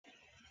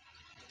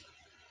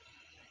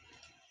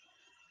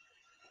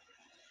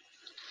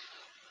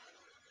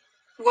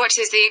What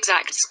is the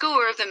exact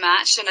score of the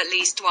match and at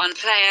least one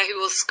player who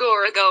will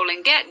score a goal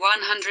and get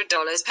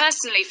 $100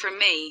 personally from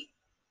me?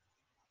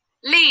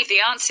 Leave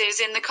the answers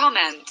in the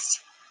comments.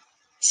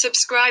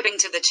 Subscribing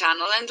to the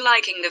channel and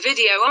liking the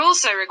video are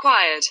also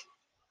required.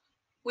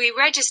 We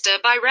register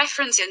by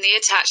reference in the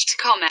attached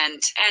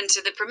comment.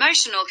 Enter the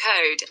promotional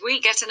code. We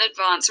get an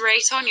advance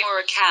rate on your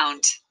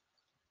account.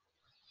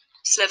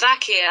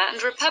 Slovakia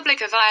and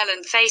Republic of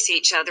Ireland face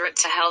each other at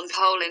Helm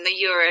Pole in the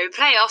Euro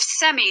playoffs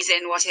semis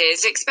in what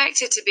is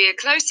expected to be a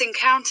close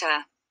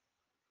encounter.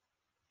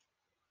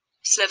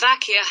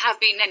 Slovakia have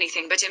been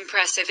anything but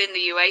impressive in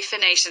the UEFA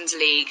Nations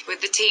League,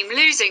 with the team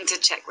losing to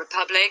Czech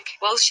Republic,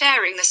 while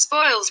sharing the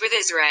spoils with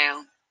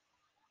Israel.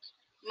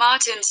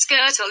 Martin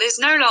Skrtel is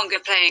no longer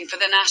playing for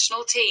the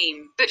national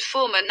team, but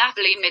former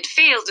Napoli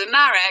midfielder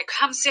Marek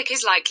Hamsik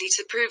is likely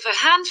to prove a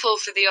handful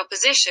for the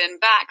opposition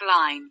back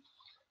line.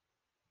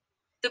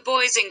 The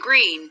boys in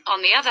green,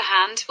 on the other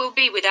hand, will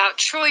be without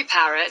Troy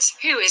Parrott,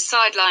 who is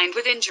sidelined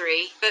with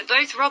injury, but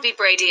both Robbie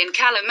Brady and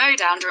Callum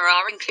O'Dowda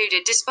are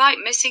included despite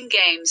missing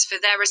games for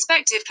their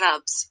respective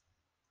clubs.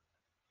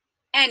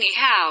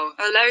 Anyhow,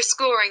 a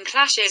low-scoring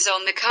clash is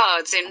on the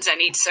cards in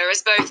Zenica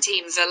as both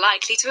teams are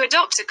likely to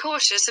adopt a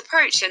cautious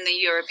approach in the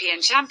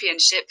European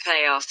Championship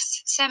playoffs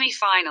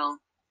semi-final.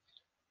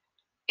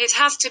 It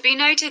has to be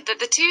noted that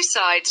the two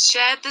sides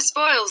shared the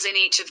spoils in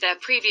each of their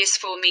previous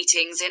 4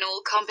 meetings in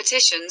all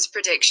competitions.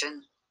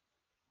 Prediction: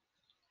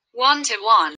 1-1.